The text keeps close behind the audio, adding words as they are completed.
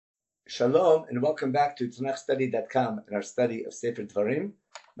Shalom and welcome back to TanachStudy.com and our study of Sefer Dvarim.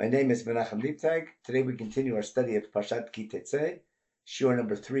 My name is Menachem Leibtag. Today we continue our study of Parshat Ki Tetzei, Shiur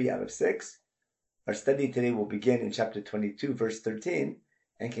number 3 out of 6. Our study today will begin in chapter 22, verse 13,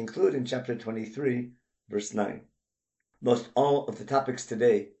 and conclude in chapter 23, verse 9. Most all of the topics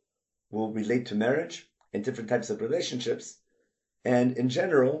today will relate to marriage and different types of relationships, and in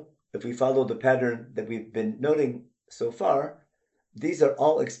general, if we follow the pattern that we've been noting so far, these are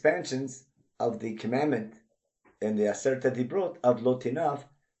all expansions of the commandment in the Aseret Dibrot of Lo Tinaf,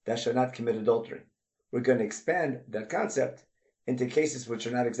 thou shalt not commit adultery. We're going to expand that concept into cases which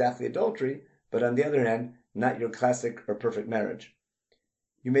are not exactly adultery, but on the other hand, not your classic or perfect marriage.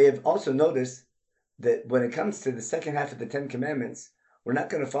 You may have also noticed that when it comes to the second half of the Ten Commandments, we're not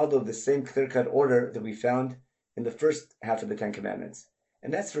going to follow the same clear-cut order that we found in the first half of the Ten Commandments.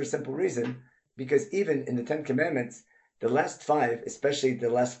 And that's for a simple reason, because even in the Ten Commandments, the last five, especially the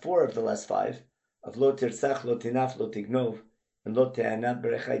last four of the last five, of Lo Tirzach, Lo Tinaf, Lo Tignov, and Lo Te'ana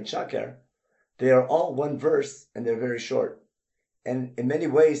Berechai Shaker, they are all one verse and they're very short. And in many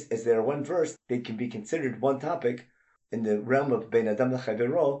ways, as they are one verse, they can be considered one topic in the realm of Bein Adam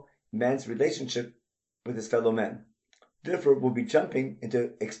L'Chavero, man's relationship with his fellow man. Therefore, we'll be jumping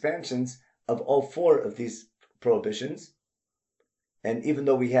into expansions of all four of these prohibitions. And even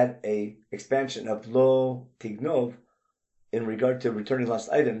though we had a expansion of Lo Tignov, in regard to returning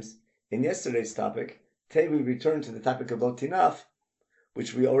lost items, in yesterday's topic, today we return to the topic of Lo Tinaf,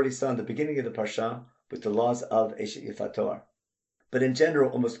 which we already saw in the beginning of the Parsha with the laws of Eshet Yifat Toar. But in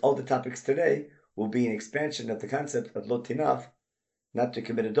general, almost all the topics today will be an expansion of the concept of Lo Tinaf, not to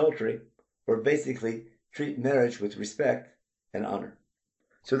commit adultery, or basically treat marriage with respect and honor.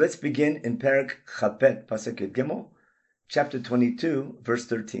 So let's begin in Perek Chapet, Pasuk Yud Gimel, chapter 22, verse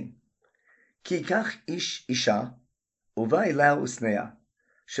 13. Ki kach ish isha,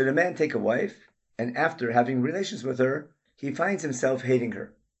 should a man take a wife, and after having relations with her, he finds himself hating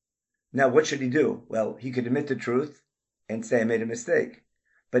her? Now, what should he do? Well, he could admit the truth and say, I made a mistake.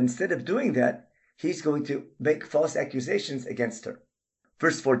 But instead of doing that, he's going to make false accusations against her.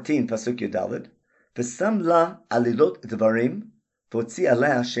 Verse 14, Pasuk Yudalid, V'sam la alilot dvarim, v'otzi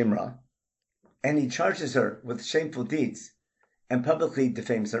aleh shemra, and he charges her with shameful deeds and publicly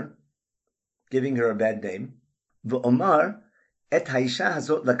defames her, giving her a bad name. V'omar et haisha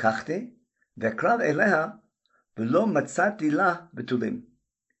hazot lakachti ve'krav eleha v'lo matzati la betulim.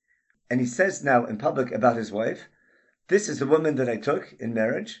 And he says now in public about his wife, this is the woman that I took in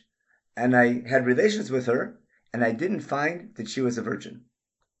marriage, and I had relations with her, and I didn't find that she was a virgin.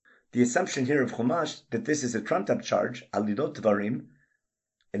 The assumption here of Chumash that this is a trumped-up charge, alilot dvarim,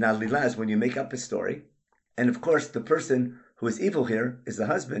 and alilah is when you make up a story, and of course the person who is evil here is the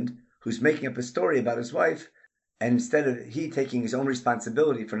husband who's making up a story about his wife. And instead of he taking his own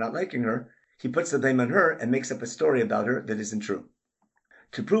responsibility for not liking her, he puts the blame on her and makes up a story about her that isn't true.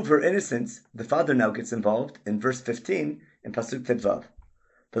 To prove her innocence, the father now gets involved in verse 15 in Pasuk Tedvav.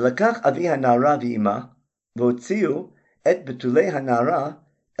 V'lakach avi hanara v'ima v'otziu et betulei hanara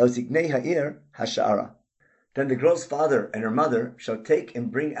el zignei ha'ir hasha'ara. Then the girl's father and her mother shall take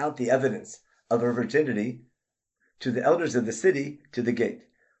and bring out the evidence of her virginity to the elders of the city to the gate.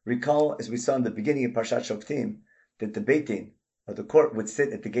 Recall, as we saw in the beginning of Parshat Shoftim, that the Beit Din, or the court, would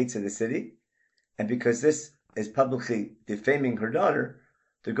sit at the gates of the city, and because this is publicly defaming her daughter,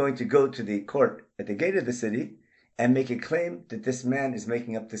 they're going to go to the court at the gate of the city and make a claim that this man is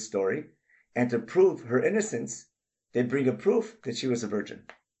making up this story, and to prove her innocence, they bring a proof that she was a virgin.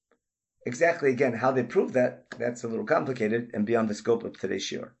 Exactly, again, how they prove that, that's a little complicated and beyond the scope of today's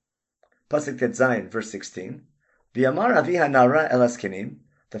shiur. Pasuk Tet Zayin, verse 16, V'yamar aviha nara el askenim,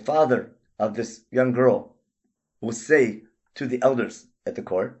 the father of this young girl will say to the elders at the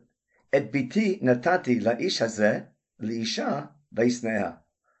court, Et biti natati la'ish hazeh li'isha va'isneha.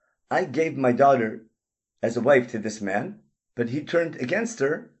 I gave my daughter as a wife to this man, but he turned against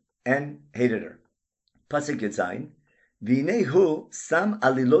her and hated her. Pasuk Yitzayin, V'inehu sam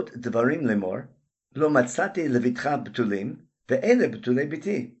alilot dvarim lemor, lo matzati levitcha betulim, ve'ele betulei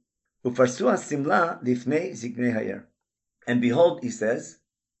biti, ufarsu simla lifnei zignei ha'ir. And behold, he says,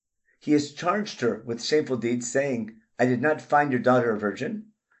 he has charged her with shameful deeds, saying, I did not find your daughter a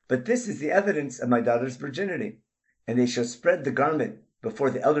virgin, but this is the evidence of my daughter's virginity. And they shall spread the garment before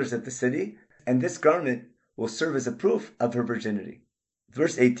the elders of the city, and this garment will serve as a proof of her virginity.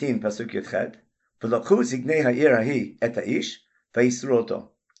 Verse 18, Pasuk Yudchet, V'lakhu zignei ha'ir hahi et ha'ish, va'yisru oto.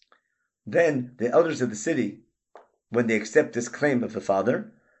 Then the elders of the city, when they accept this claim of the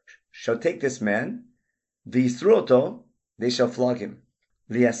father, shall take this man, v'yisru oto, they shall flog him.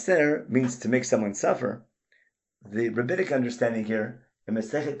 Liaser means to make someone suffer. The rabbinic understanding here in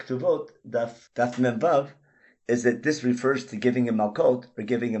Masechet Ketuvot, Daf Mem Vav, is that this refers to giving him malkot, or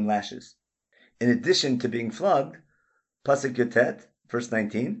giving him lashes. In addition to being flogged, Pasuk Yotet, verse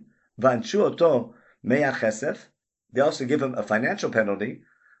 19, V'anshu oto me'ah chesef, they also give him a financial penalty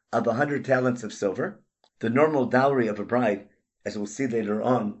of 100 talents of silver. The normal dowry of a bride, as we'll see later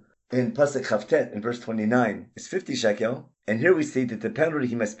on in Pasuk Chavtet, in verse 29, is 50 shekel, and here we see that the penalty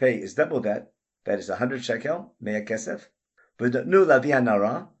he must pay is double that is 100 shekel, me'ah kesef. V'notnu lavi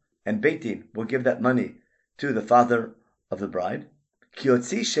hanara, and Beit Din will give that money to the father of the bride. Ki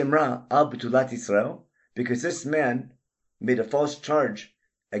yotzi shemra al betulat Yisrael, because this man made a false charge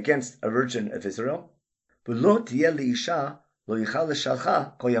against a virgin of Israel. V'lo tiyeh li'isha lo yichal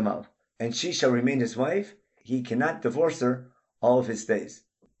l'shalcha kol yamav, and she shall remain his wife. He cannot divorce her all of his days.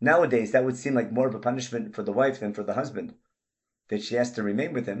 Nowadays, that would seem like more of a punishment for the wife than for the husband, that she has to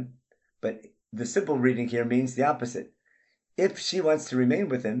remain with him. But the simple reading here means the opposite. If she wants to remain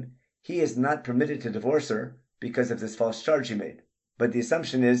with him, he is not permitted to divorce her because of this false charge he made. But the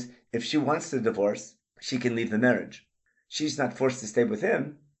assumption is, if she wants to divorce, she can leave the marriage. She's not forced to stay with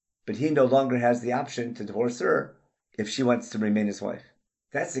him, but he no longer has the option to divorce her if she wants to remain his wife.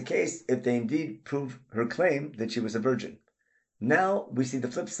 That's the case if they indeed prove her claim that she was a virgin. Now we see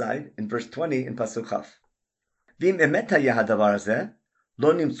the flip side in verse 20 in Pasuk Chaf. V'im emet hayeh hadavar hazeh,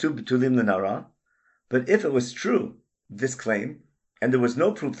 lo nimtzu betulim lenara. But if it was true, this claim, and there was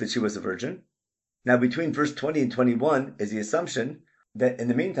no proof that she was a virgin, now between verse 20 and 21 is the assumption that in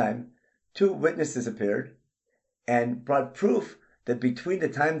the meantime, 2 witnesses appeared and brought proof that between the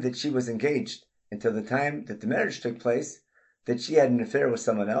time that she was engaged until the time that the marriage took place, that she had an affair with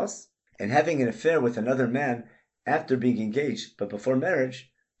someone else, and having an affair with another man after being engaged but before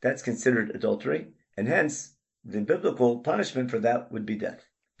marriage, that's considered adultery, and hence the biblical punishment for that would be death.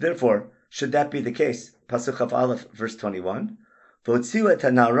 Therefore, should that be the case, Pasuk Chaf Aleph, verse 21, V'otziu et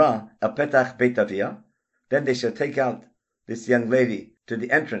hanara al petach beit avia, then they shall take out this young lady to the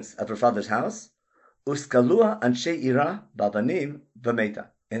entrance of her father's house, uskalua anshe ira bavanim v'meta,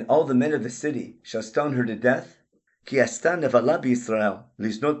 and all the men of the city shall stone her to death, ki asta nevala b'Yisrael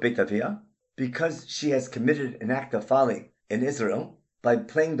liznot beit avia, because she has committed an act of folly in Israel by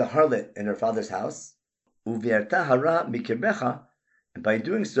playing the harlot in her father's house, uviarta hara mikirbecha, and by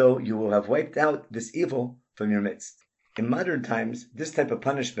doing so you will have wiped out this evil from your midst. In modern times, this type of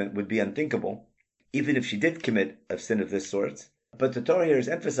punishment would be unthinkable, even if she did commit a sin of this sort. But the Torah here is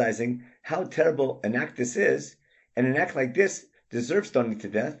emphasizing how terrible an act this is, and an act like this deserves stoning to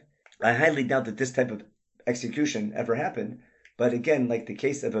death. I highly doubt that this type of execution ever happened, but again, like the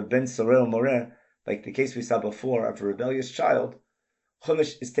case of a ben sorel moreh, like the case we saw before of a rebellious child,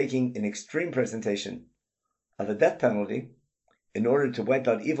 Chumash is taking an extreme presentation of a death penalty in order to wipe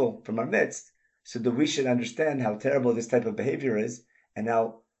out evil from our midst, so that we should understand how terrible this type of behavior is, and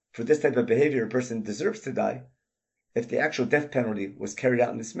how for this type of behavior a person deserves to die. If the actual death penalty was carried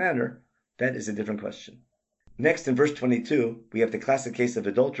out in this manner, that is a different question. Next, in verse 22, we have the classic case of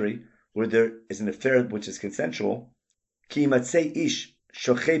adultery, where there is an affair which is consensual. Ki imatzei ish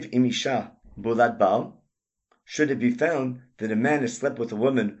shochev im isha bulad baal, should it be found that a man has slept with a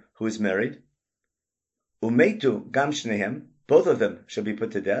woman who is married, umeitu gam shnehem, both of them shall be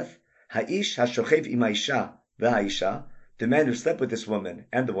put to death, ha'ish hashochev im ha'isha v'ha'isha, the man who slept with this woman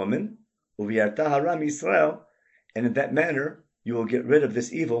and the woman, uviarta haram Yisrael, and in that manner you will get rid of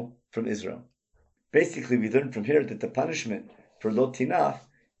this evil from Israel. Basically, we learn from here that the punishment for lo tinaf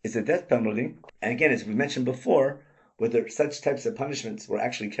is a death penalty, and again, as we mentioned before, whether such types of punishments were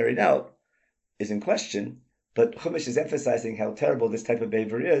actually carried out is in question, but Chumash is emphasizing how terrible this type of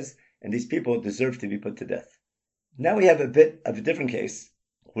behavior is, and these people deserve to be put to death. Now we have a bit of a different case,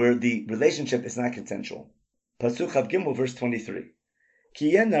 where the relationship is not consensual. Pasuk Chav Gimel, verse 23.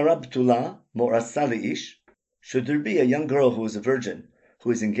 Ki yen nara b'tula mo'asa li'ish, should there be a young girl who is a virgin,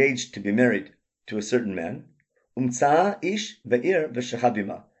 who is engaged to be married to a certain man, umtza'a ish ve'ir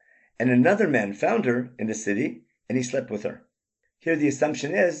v'shechabima, and another man found her in the city, and he slept with her. Here the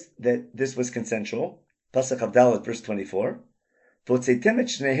assumption is that this was consensual. Pasuk Chav Dalet, verse 24. V'otzeitem et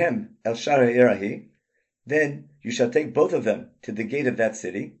shnehem el shar ha'irahi, then you shall take both of them to the gate of that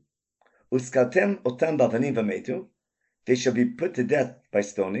city. Uskaltem otam bavanim v'metu, they shall be put to death by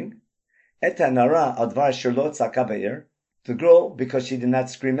stoning. Eta nara al dvar sherlo tzaka ba'ir, the girl, because she did not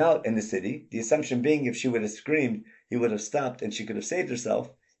scream out in the city, the assumption being if she would have screamed, he would have stopped and she could have saved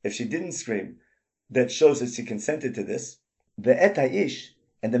herself. If she didn't scream, that shows that she consented to this. Ve'eta ish,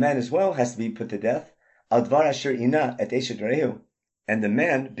 and the man as well has to be put to death. Al dvar asher ina et eshet rehu, and the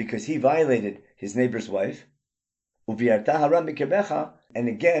man, because he violated his neighbor's wife. Uviarta haram mikirbecha, and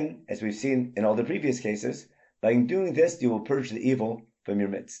again, as we've seen in all the previous cases, by doing this you will purge the evil from your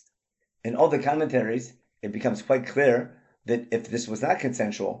midst. In all the commentaries, it becomes quite clear that if this was not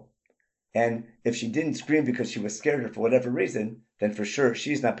consensual, and if she didn't scream because she was scared or for whatever reason, then for sure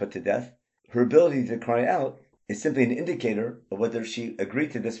she's not put to death. Her ability to cry out is simply an indicator of whether she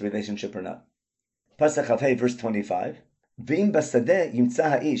agreed to this relationship or not. Pasuk Chavhei, verse 25. V'im basadeh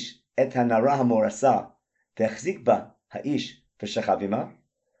yimtza ha'ish et hanara hamorasa v'echzik ba ha'ish v'shachav ima.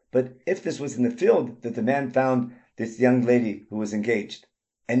 But if this was in the field that the man found this young lady who was engaged,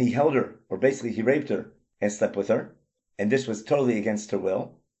 and he held her, or basically he raped her and slept with her, and this was totally against her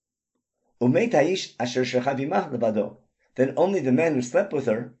will, umeit ha'ish asher shachav ima levado, then only the man who slept with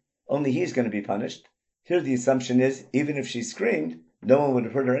her, only he is going to be punished. Here the assumption is, even if she screamed, no one would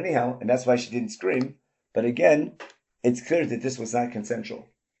have heard her anyhow, and that's why she didn't scream. But again, it's clear that this was not consensual.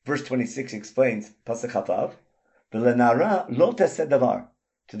 Verse 26 explains, Pasuk Chavav, V'lenara lo taseh davar.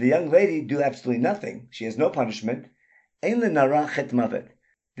 To the young lady, do absolutely nothing. She has no punishment. Ein lenara chet mavet.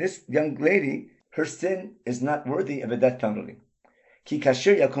 This young lady, her sin is not worthy of a death penalty. Ki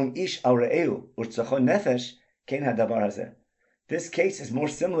kasher yakum ish al re'eu urtzachon nefesh kein hadavar hazeh. This case is more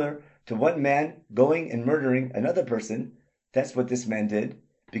similar to one man going and murdering another person. That's what this man did.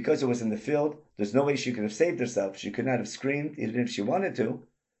 Because it was in the field, there's no way she could have saved herself. She could not have screamed, even if she wanted to.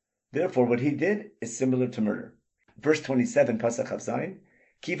 Therefore, what he did is similar to murder. Verse 27, Pasuk Chav Zayin,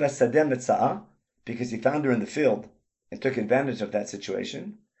 Ki vasadeh metza'ah, because he found her in the field and took advantage of that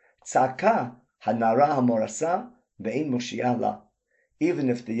situation. Tzaka hanara hamorasa ve'ein moshiyah la. Even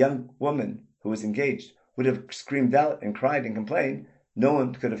if the young woman who was engaged would have screamed out and cried and complained, no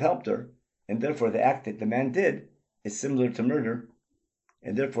one could have helped her, and therefore the act that the man did is similar to murder,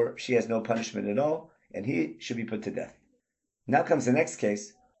 and therefore she has no punishment at all, and he should be put to death. Now comes the next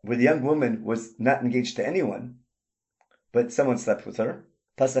case, where the young woman was not engaged to anyone, but someone slept with her.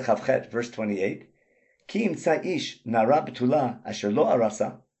 Pasuk Chavchet, verse 28. Ki imtza ish nara betula asher lo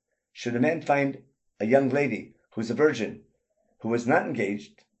arasa. Should a man find a young lady who's a virgin, who was not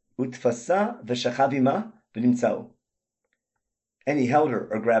engaged, utfasa v'shachav ima v'nimtzau, and he held her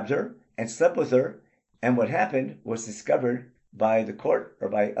or grabbed her and slept with her, and what happened was discovered by the court or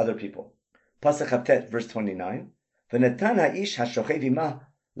by other people. Pasuk Chavtet, verse 29. V'natan ha'ish hashochev ima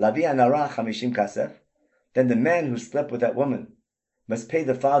lavi hanara 50 kasef. Then the man who slept with that woman must pay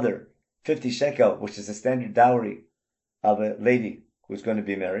the father 50 shekel, which is the standard dowry of a lady who's going to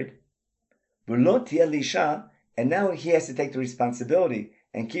be married. V'lo tiyeh lisha, and now he has to take the responsibility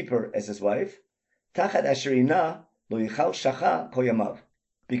and keep her as his wife. Tachat asher ina lo yichal shacha kol yamav.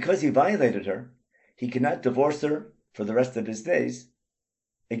 Because he violated her, he cannot divorce her for the rest of his days.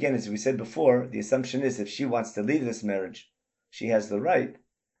 Again, as we said before, the assumption is if she wants to leave this marriage, she has the right,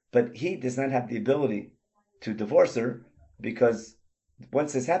 but he does not have the ability to divorce her, because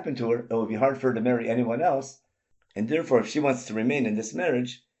once this happened to her, it will be hard for her to marry anyone else, and therefore if she wants to remain in this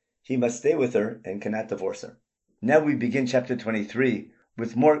marriage, he must stay with her and cannot divorce her. Now we begin chapter 23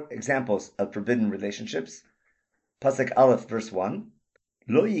 with more examples of forbidden relationships. Pasuk Aleph, verse 1.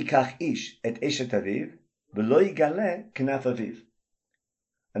 Lo yikach ish et eshet aviv, v'lo yigale knaf aviv.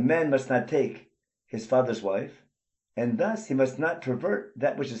 A man must not take his father's wife, and thus he must not pervert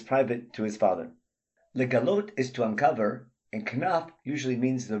that which is private to his father. Legalot is to uncover, and knaf usually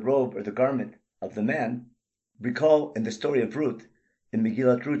means the robe or the garment of the man. Recall in the story of Ruth, in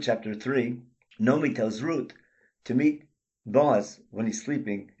Megillat Ruth chapter 3, Naomi tells Ruth to meet Boaz when he's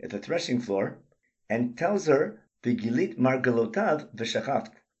sleeping at the threshing floor, and tells her, V'gilit margalotav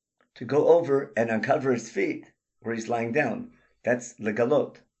v'shachaft, to go over and uncover his feet where he's lying down. That's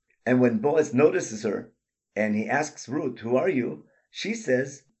legalot. And when Boaz notices her, and he asks Ruth, who are you? She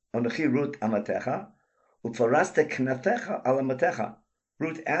says, Onochi Ruth amatecha, ufarasta knafecha al amatecha.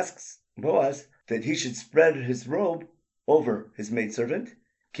 Ruth asks Boaz that he should spread his robe over his maidservant,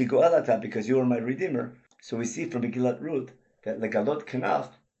 ki goelata, because you are my redeemer. So we see from Megillat Ruth that legalot knaf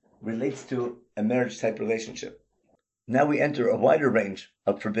relates to a marriage type relationship. Now we enter a wider range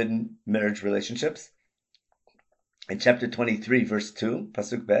of forbidden marriage relationships. In chapter 23, verse 2,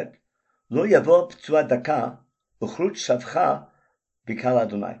 Pasuk Bet, Lo yavo p'tua daka uchrut shavcha bikal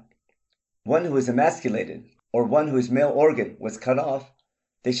Adonai. One who is emasculated, or one whose male organ was cut off,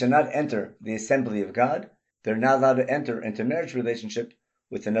 they shall not enter the assembly of God. They're not allowed to enter into marriage relationship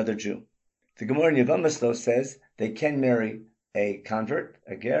with another Jew. The Gemara in Yevamos says they can marry a convert,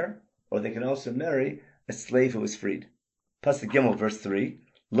 a ger, or they can also marry a slave who was freed. Pasuk Gimel, verse 3,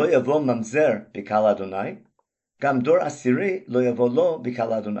 Lo yavo mamzer bikal Adonai, gam dor asiri lo yavo lo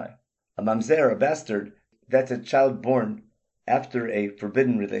bikal Adonai. A mamzer, a bastard, that's a child born after a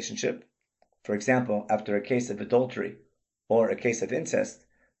forbidden relationship. For example, after a case of adultery or a case of incest,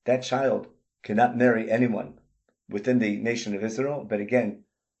 that child cannot marry anyone within the nation of Israel, but again,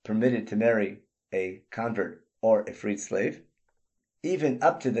 permitted to marry a convert or a freed slave. Even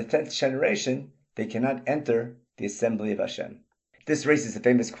up to the 10th generation, they cannot enter the assembly of Hashem. This raises the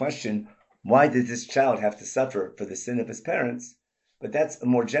famous question, why did this child have to suffer for the sin of his parents? But that's a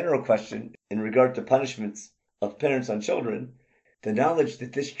more general question in regard to punishments of parents on children. The knowledge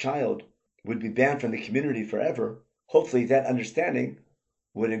that this child would be banned from the community forever, hopefully that understanding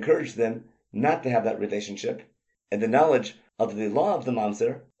would encourage them not to have that relationship. And the knowledge of the law of the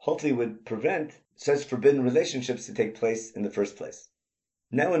mamzer hopefully would prevent such forbidden relationships to take place in the first place.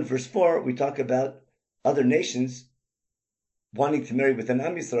 Now in verse 4, we talk about other nations wanting to marry within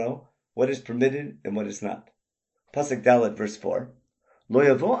Am Yisrael, what is permitted and what is not. Pasuk Dalet, verse 4. Lo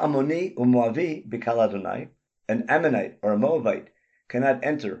yavo Amoni u'Moavi b'kal Adonai. An Ammonite or a Moabite cannot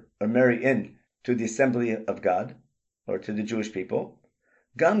enter or marry in to the assembly of God, or to the Jewish people.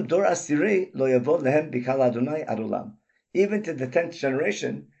 Gam dor asiri lo yavo lehem b'kal Adonai ad olam. Even to the 10th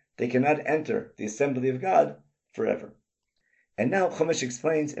generation, they cannot enter the assembly of God forever. And now Chumash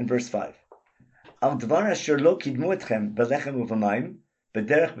explains in verse 5. Al dvar asher lo kidmu etchem belechem u'v'mayim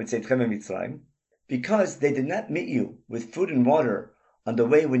b'derech b'tzeitchem eMitzrayim. Because they did not meet you with food and water on the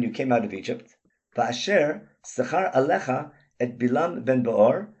way when you came out of Egypt. Va'asher sechar alecha et Bilam ben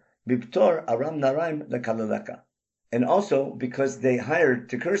Beor miptor Aram Naraim lekalaleka. And also because they hired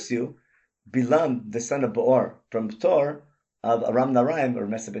to curse you Bilam, the son of Beor, from Ptor of Aram Naraim or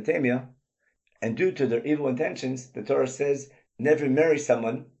Mesopotamia, and due to their evil intentions, the Torah says, never marry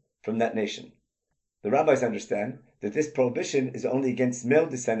someone from that nation. The rabbis understand that this prohibition is only against male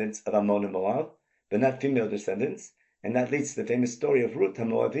descendants of Ammon and Moab, but not female descendants, and that leads to the famous story of Ruth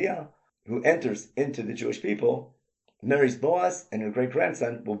HaMoaviyah, who enters into the Jewish people, marries Boaz, and her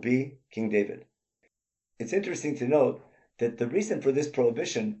great-grandson will be King David. It's interesting to note that the reason for this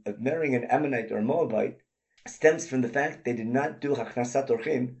prohibition of marrying an Ammonite or a Moabite stems from the fact they did not do Hachnasat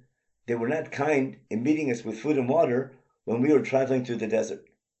Orchim. They were not kind in meeting us with food and water when we were traveling through the desert.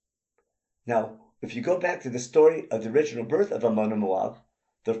 Now, if you go back to the story of the original birth of Ammon and Moab,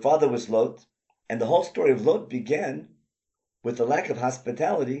 their father was Lot, and the whole story of Lot began with the lack of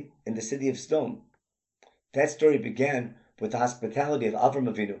hospitality in the city of Sodom. That story began with the hospitality of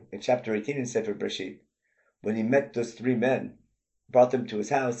Avram Avinu in chapter 18 in Sefer Bereshit, when he met those 3 men, brought them to his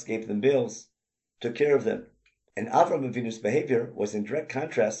house, gave them meals, took care of them. And Avram Avinu's behavior was in direct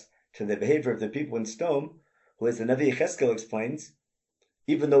contrast to the behavior of the people in Sodom, who, as the Navi Yechezkel explains,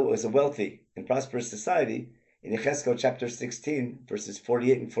 even though it was a wealthy and prosperous society, in Yechezkel chapter 16, verses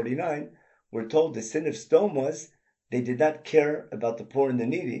 48 and 49, we're told the sin of Sodom was they did not care about the poor and the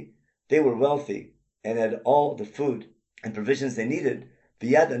needy. They were wealthy and had all the food and provisions they needed.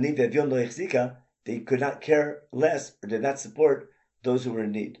 V'yad ani v'avyon lo yachzika, they could not care less or did not support those who were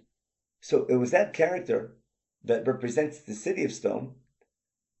in need. So it was that character that represents the city of Sodom,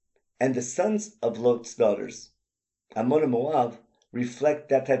 and the sons of Lot's daughters, Ammon and Moab, reflect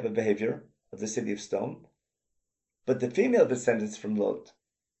that type of behavior of the city of Sodom. But the female descendants from Lot,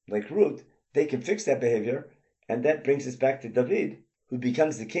 like Ruth, they can fix that behavior, and that brings us back to David, who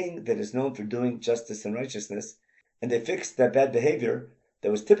becomes the king that is known for doing justice and righteousness, and they fix that bad behavior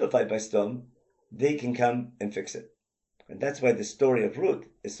that was typified by Sodom. They can come and fix it. And that's why the story of Ruth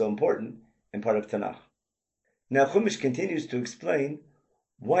is so important and part of Tanakh. Now Chumash continues to explain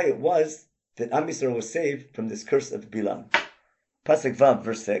why it was that Am Yisrael was saved from this curse of Bilam. Pasuk Vav,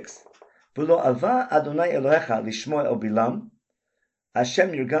 verse 6. V'lo ava Adonai Elohecha lishmo el Bilam.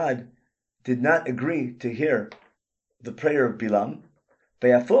 Hashem, your God, did not agree to hear the prayer of Bilam.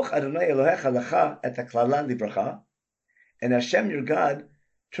 Ve'yafoch Adonai Elohecha lecha et haklala libracha. And Hashem, your God,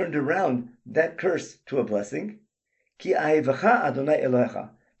 turned around that curse to a blessing. Ki ahevacha Adonai Elohecha.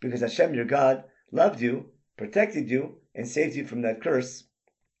 Because Hashem, your God, loved you, protected you, and saved you from that curse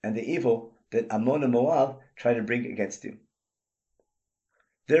and the evil that Ammon and Moab tried to bring against you.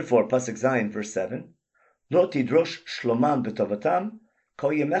 Therefore, Pasuk Zayin, verse 7, Lo tidrosh shlomam b'tovatam, kol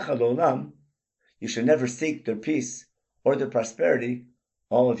yemecha lo'olam. You should never seek their peace or their prosperity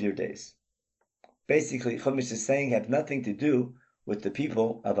all of your days. Basically, Chumash is saying have nothing to do with the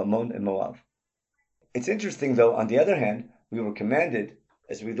people of Ammon and Moab. It's interesting, though, on the other hand, we were commanded,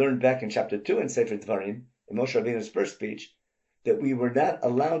 as we learned back in chapter 2 in Sefer Dvarim, in Moshe Rabbeinu's first speech, that we were not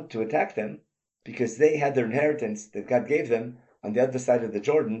allowed to attack them because they had their inheritance that God gave them on the other side of the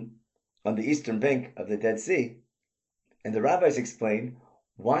Jordan, on the eastern bank of the Dead Sea. And the rabbis explain,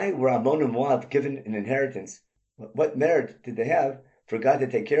 why were Ammon and Moab given an inheritance? What merit did they have for God to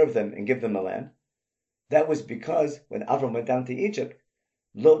take care of them and give them a land? That was because when Avram went down to Egypt,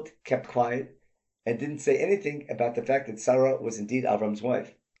 Lot kept quiet and didn't say anything about the fact that Sarah was indeed Avram's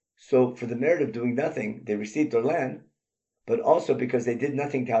wife. So for the merit of doing nothing, they received their land, but also because they did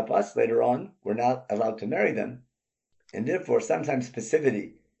nothing to help us later on, we're not allowed to marry them. And therefore, sometimes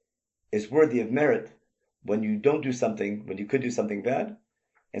passivity is worthy of merit when you don't do something, when you could do something bad.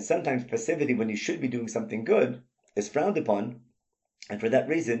 And sometimes passivity when you should be doing something good is frowned upon. And for that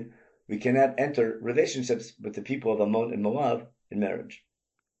reason, we cannot enter relationships with the people of Ammon and Moab in marriage.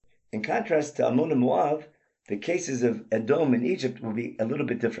 In contrast to Ammon and Moab, the cases of Edom and Egypt will be a little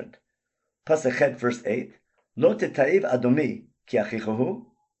bit different. Pasuk Chet, verse 8, Lo tetaiv Adomi ki achichahu,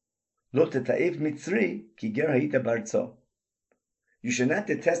 Lo tetaiv Mitzri ki ger hayita barzo. You should not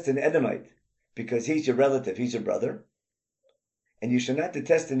detest an Edomite because he's your relative, he's your brother. And you should not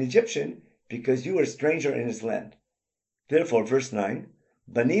detest an Egyptian because you are a stranger in his land. Therefore, verse 9,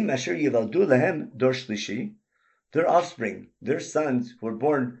 Banim asher yivaldu lehem dor shlishi, their offspring, their sons who were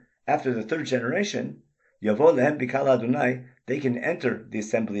born after the third generation, Yavo lehem bikal Adonai, they can enter the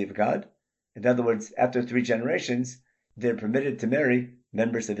assembly of God. In other words, after 3 generations, they're permitted to marry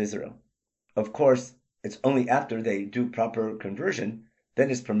members of Israel. Of course, it's only after they do proper conversion,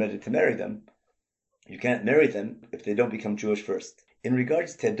 then it's permitted to marry them. You can't marry them if they don't become Jewish first. In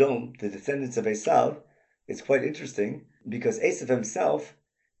regards to Edom, the descendants of Esav, it's quite interesting because Esav himself,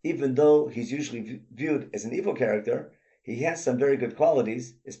 even though he's usually viewed as an evil character, he has some very good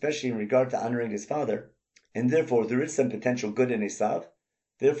qualities, especially in regard to honoring his father, and therefore there is some potential good in Esav.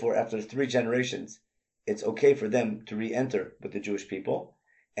 Therefore, after 3 generations, it's okay for them to re-enter with the Jewish people.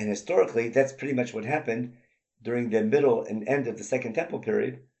 And historically, that's pretty much what happened during the middle and end of the Second Temple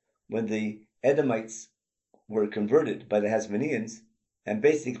period, when the Edomites were converted by the Hasmoneans, and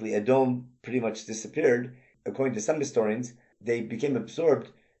basically Edom pretty much disappeared. According to some historians, they became absorbed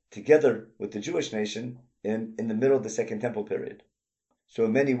together with the Jewish nation in the middle of the Second Temple period. So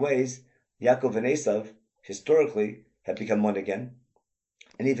in many ways, Yaakov and Esav historically have become one again.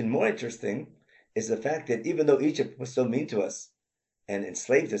 And even more interesting is the fact that even though Egypt was so mean to us and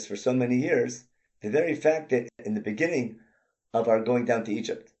enslaved us for so many years, the very fact that in the beginning of our going down to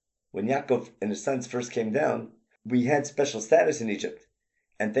Egypt, when Yaakov and his sons first came down, we had special status in Egypt.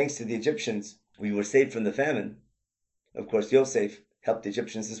 And thanks to the Egyptians, we were saved from the famine. Of course, Yosef helped the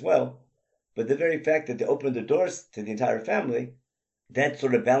Egyptians as well. But the very fact that they opened the doors to the entire family, that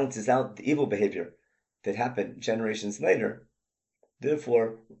sort of balances out the evil behavior that happened generations later.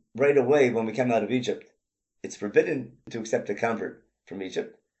 Therefore, right away when we come out of Egypt, it's forbidden to accept a convert from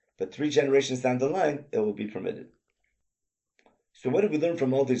Egypt, but 3 generations down the line, it will be permitted. So what do we learn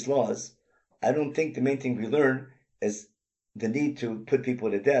from all these laws? I don't think the main thing we learn is the need to put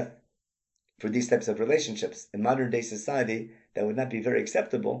people to death for these types of relationships. In modern day society, that would not be very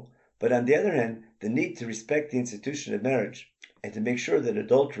acceptable. But on the other hand, the need to respect the institution of marriage and to make sure that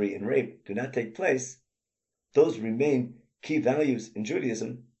adultery and rape do not take place, those remain key values in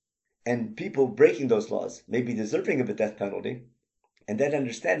Judaism. And people breaking those laws may be deserving of a death penalty. And that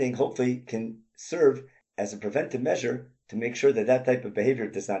understanding hopefully can serve as a preventive measure to make sure that that type of behavior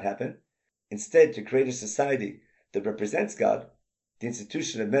does not happen. Instead, to create a society that represents God, the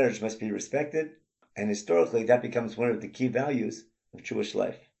institution of marriage must be respected, and historically that becomes one of the key values of Jewish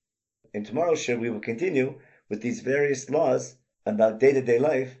life. In tomorrow's show, we will continue with these various laws about day-to-day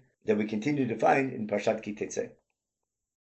life that we continue to find in Parshat Ki Tetzei.